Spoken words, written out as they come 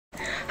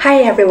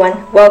Hi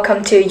everyone,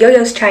 welcome to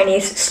Yo-Yo's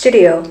Chinese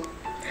Studio.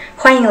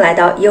 欢迎来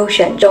到优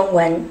选中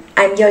文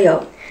I'm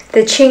Yo-Yo.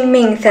 The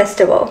Qingming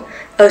Festival,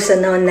 also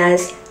known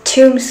as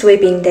Tomb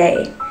Sweeping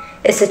Day,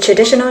 is a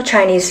traditional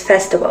Chinese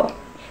festival.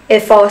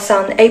 It falls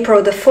on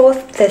April the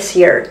 4th this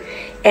year,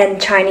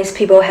 and Chinese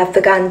people have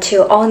begun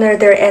to honor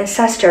their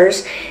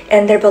ancestors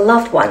and their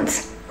beloved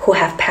ones who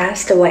have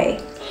passed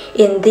away.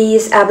 In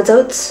these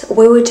episodes,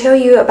 we will tell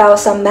you about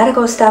some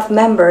medical staff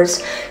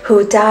members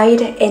who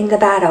died in the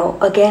battle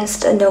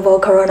against novel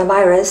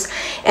coronavirus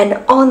and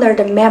honor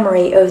the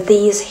memory of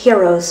these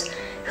heroes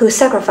who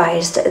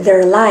sacrificed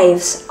their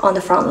lives on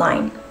the front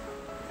line.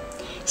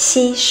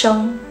 牺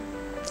牲,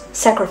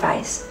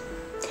 sacrifice.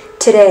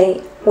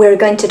 Today, we're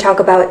going to talk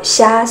about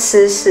Xia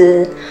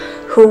Sisi,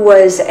 who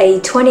was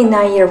a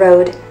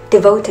 29-year-old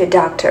devoted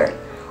doctor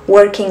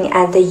working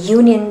at the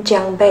Union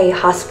Jiangbei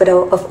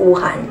Hospital of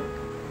Wuhan.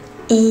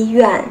 医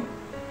院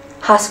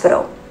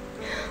hospital.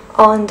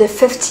 On the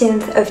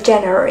 15th of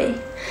January,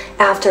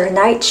 after a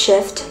night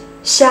shift,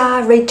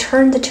 Xia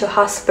returned to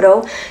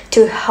hospital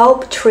to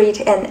help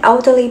treat an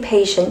elderly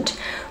patient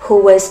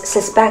who was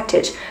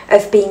suspected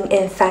of being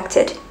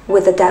infected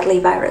with the deadly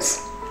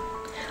virus.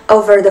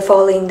 Over the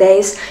following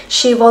days,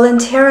 she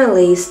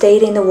voluntarily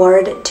stayed in the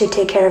ward to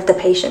take care of the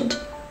patient.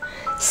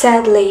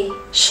 Sadly,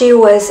 she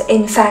was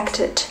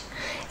infected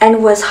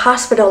and was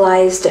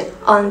hospitalized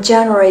on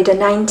January the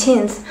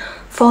 19th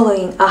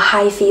following a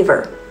high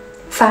fever,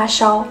 发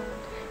烧,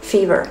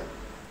 fever.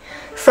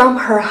 From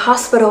her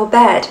hospital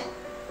bed,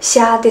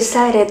 Xia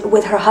decided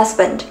with her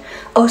husband,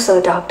 also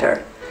a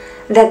doctor,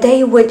 that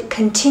they would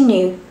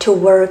continue to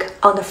work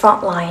on the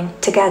front line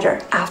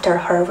together after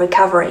her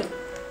recovery.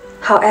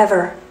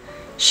 However,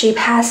 she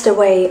passed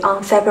away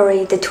on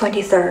February the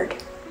 23rd,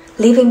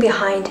 leaving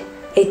behind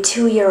a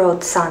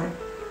 2-year-old son.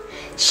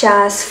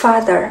 Xia's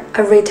father,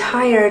 a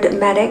retired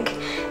medic,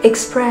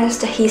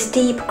 expressed his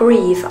deep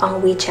grief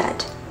on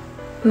WeChat.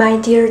 My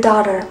dear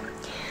daughter,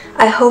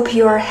 I hope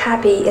you are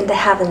happy in the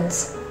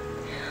heavens.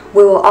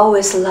 We will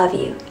always love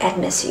you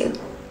and miss you.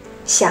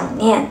 想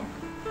念,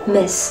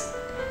 miss.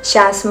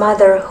 Xia's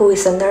mother, who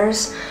is a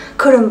nurse,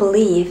 couldn't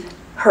believe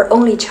her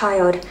only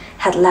child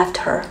had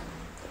left her.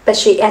 But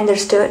she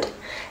understood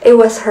it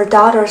was her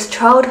daughter's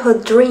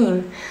childhood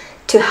dream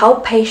to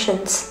help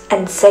patients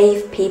and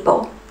save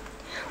people.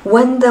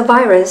 When the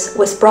virus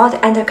was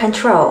brought under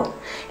control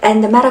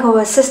and the medical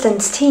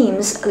assistance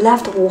teams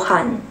left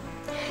Wuhan,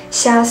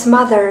 Xia's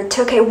mother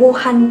took a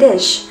Wuhan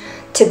dish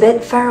to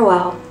bid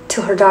farewell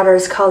to her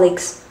daughter's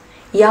colleagues.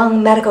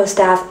 Young medical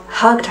staff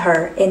hugged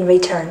her in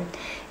return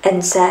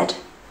and said,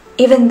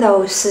 "Even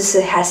though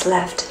Sisi has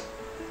left,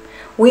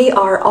 we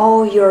are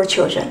all your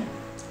children."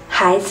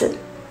 孩子,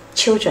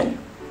 children.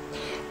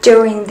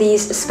 During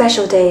these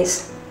special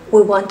days,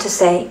 we want to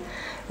say,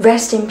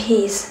 rest in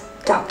peace,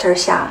 Dr.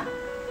 Xia.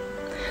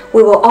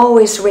 We will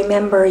always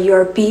remember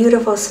your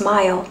beautiful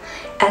smile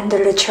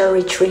under the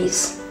cherry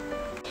trees.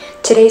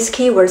 Today's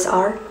keywords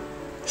are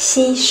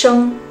牺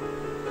牲,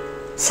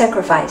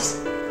 sacrifice,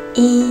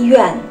 医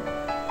院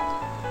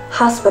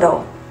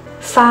hospital,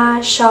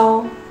 发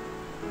烧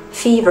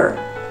fever,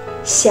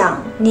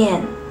 想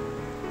念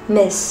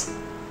miss,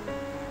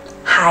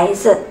 孩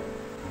子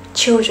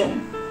children.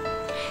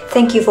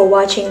 Thank you for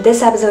watching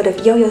this episode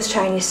of Yo-Yo's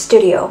Chinese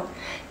Studio.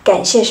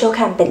 感谢收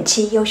看本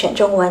期优选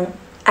中文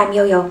I'm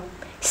Yo-Yo.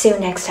 See you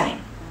next time.